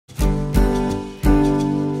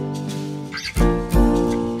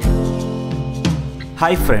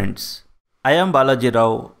Hi friends, I am Balaji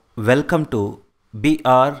Rao. Welcome to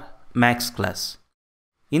BR Max class.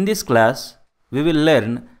 In this class, we will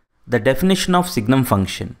learn the definition of Signum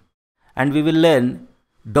function and we will learn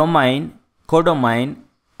domain, codomain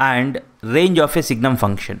and range of a Signum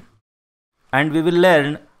function. And we will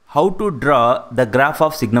learn how to draw the graph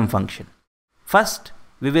of Signum function. First,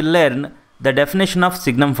 we will learn the definition of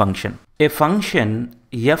Signum function. A function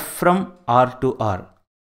f from R to R.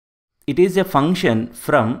 It is a function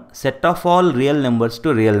from set of all real numbers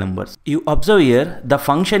to real numbers. You observe here, the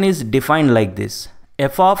function is defined like this.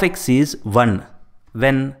 F of x is 1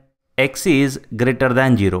 when x is greater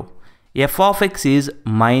than 0. F of x is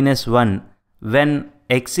minus 1 when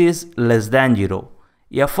x is less than 0.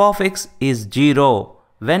 F of x is 0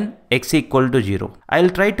 when x equal to 0. I'll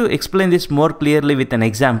try to explain this more clearly with an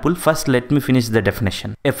example. First, let me finish the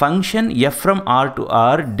definition. A function f from R to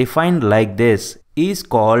R defined like this is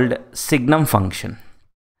called Signum function.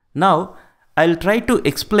 Now, I'll try to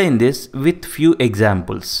explain this with few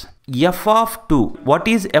examples. F of 2. What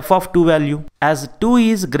is f of 2 value? As 2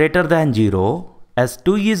 is greater than 0,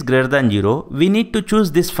 we need to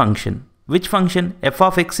choose this function. Which function? F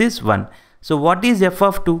of x is 1. So what is f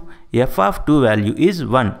of 2? F of 2 value is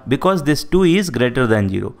 1 because this 2 is greater than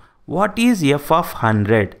 0. What is f of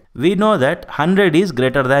 100? We know that 100 is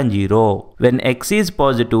greater than 0. When x is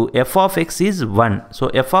positive, f of x is 1. So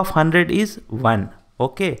f of 100 is 1.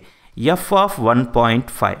 Okay. F of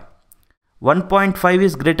 1.5. 1.5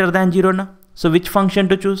 is greater than 0 now. So which function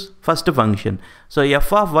to choose? First function. So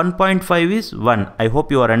f of 1.5 is 1. I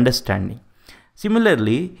hope you are understanding.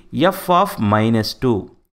 Similarly, f of minus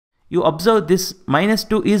 2. You observe this minus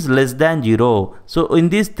 2 is less than 0. So in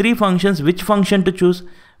these three functions, which function to choose?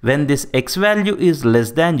 When this x value is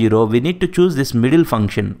less than 0, we need to choose this middle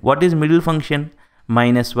function. What is middle function?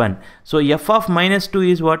 Minus 1. So f of minus 2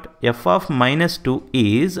 is what? F of minus 2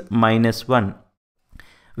 is minus 1.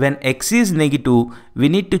 When x is negative, we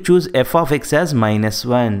need to choose f of x as minus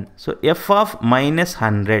 1. So f of minus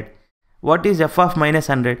 100. What is f of minus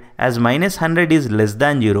 100? As minus 100 is less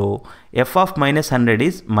than 0, f of minus 100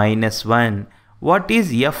 is minus 1. What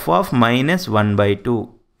is f of minus 1 by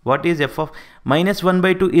 2? What is f of minus 1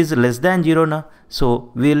 by 2 is less than 0 now.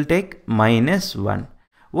 So we will take minus 1.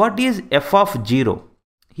 What is f of 0?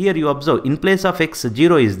 Here you observe in place of x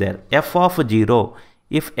 0 is there. F of 0.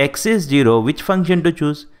 If x is 0, which function to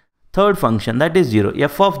choose? Third function, that is 0.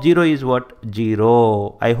 F of 0 is what?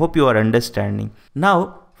 0. I hope you are understanding.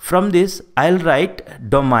 Now from this I'll write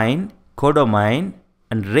domain, codomain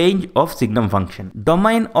and range of Signum function.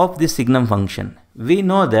 Domain of this Signum function. We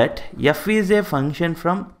know that f is a function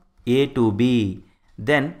from a to b.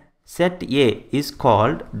 Then set a is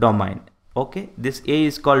called domain. Okay, this a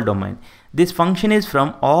is called domain. This function is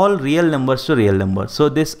from all real numbers to real numbers. So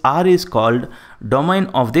this R is called domain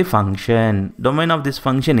of the function. Domain of this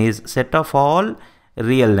function is set of all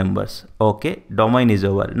real numbers. Okay, domain is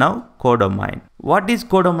over. Now codomain. What is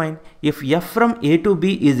codomain? If f from a to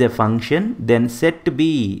b is a function, then set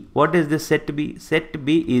b. What is this set b? Set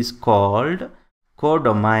b is called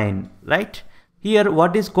codomain, right? Here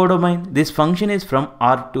what is codomain? This function is from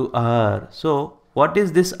R to R. So what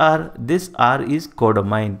is this R? This R is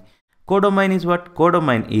codomain. Codomain is what?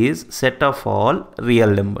 Codomain is set of all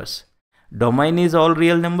real numbers. Domain is all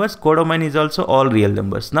real numbers. Codomain is also all real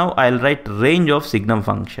numbers. Now I'll write range of Signum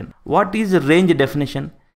function. What is range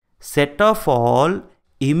definition? Set of all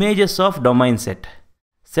images of domain set.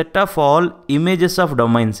 Set of all images of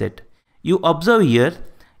domain set. You observe here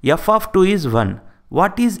f of 2 is 1.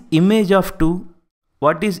 What is image of 2?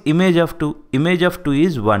 What is image of 2? Image of 2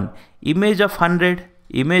 is 1. Image of 100?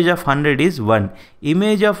 Image of 100 is 1.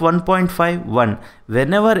 Image of 1.5? 1.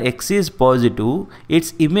 Whenever x is positive,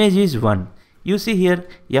 its image is 1. You see here,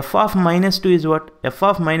 f of minus 2 is what? F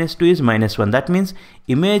of minus 2 is minus 1. That means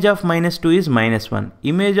image of minus 2 is minus 1.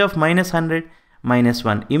 Image of minus 100? Minus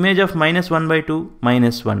 1. Image of minus 1 by 2?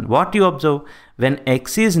 Minus 1. What you observe? When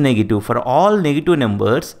x is negative, for all negative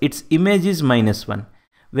numbers, its image is minus 1.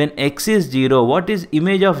 When x is 0, what is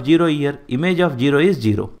image of 0 here? Image of 0 is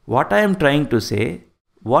 0. What I am trying to say,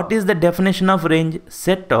 what is the definition of range?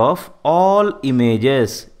 Set of all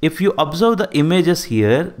images. If you observe the images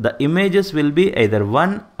here, the images will be either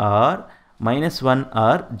 1 or minus 1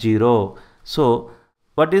 or 0. So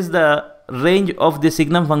what is the range of the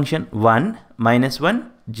Signum function? 1, minus 1,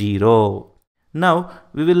 0. Now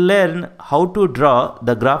we will learn how to draw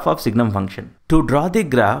the graph of Signum function. To draw the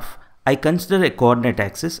graph, I consider a coordinate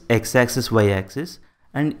axis, x-axis, y-axis,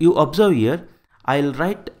 and you observe here,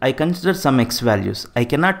 I consider some x values. I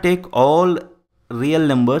cannot take all real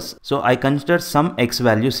numbers, so I consider some x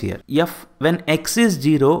values here. When x is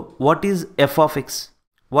 0, what is f of x?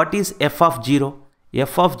 What is f of 0?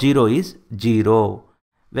 F of 0 is 0.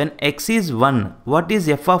 When x is 1, what is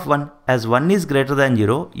f of 1? As 1 is greater than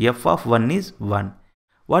 0, f of 1 is 1.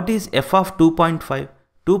 What is f of 2.5?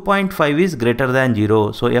 2.5 is greater than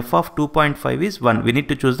 0, so f of 2.5 is 1. We need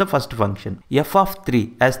to choose the first function. F of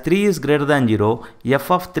 3, as 3 is greater than 0,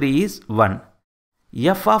 f of 3 is 1.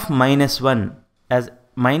 F of minus 1, as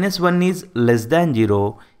minus 1 is less than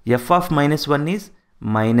 0, f of minus 1 is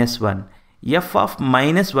minus 1. F of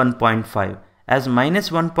minus 1.5, as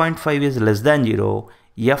minus 1.5 is less than 0,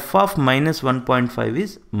 f of minus 1.5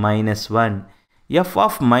 is minus 1. F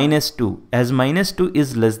of minus 2, as minus 2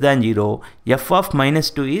 is less than 0, f of minus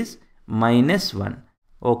 2 is minus 1.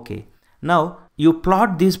 Okay. Now, you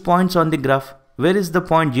plot these points on the graph. Where is the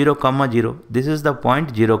point 0, 0? This is the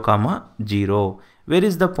point 0, 0. Where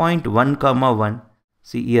is the point 1, 1?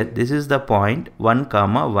 See here, this is the point 1,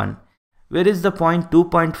 1. Where is the point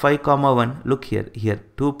 2.5, 1? Look here,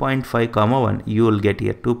 2.5, 1. You will get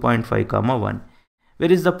here 2.5, 1.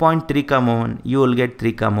 Where is the point 3, 1? You will get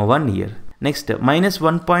 3, 1 here. Next, minus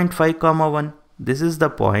 1.5, 1. This is the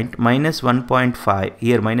point minus 1.5.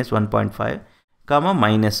 Here minus 1.5,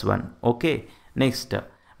 minus 1. Okay. Next,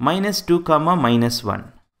 minus 2, minus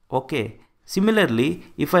 1. Okay. Similarly,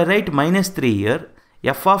 if I write minus 3 here,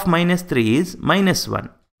 f of minus 3 is minus 1.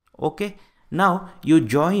 Okay. Now, you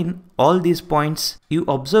join all these points. You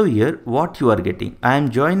observe here what you are getting. I am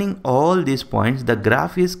joining all these points. The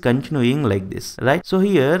graph is continuing like this, right? So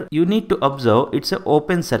here you need to observe it's an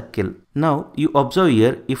open circle. Now you observe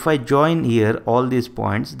here, if I join here all these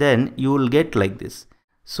points, then you will get like this.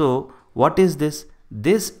 So what is this?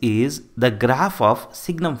 This is the graph of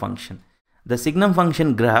Signum function. The Signum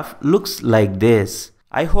function graph looks like this.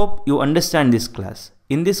 I hope you understand this class.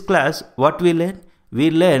 In this class, what we learn? We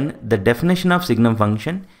learn the definition of Signum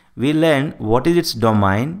function, we learn what is its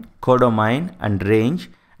domain, codomain and range,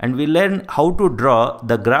 and we learn how to draw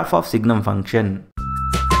the graph of Signum function.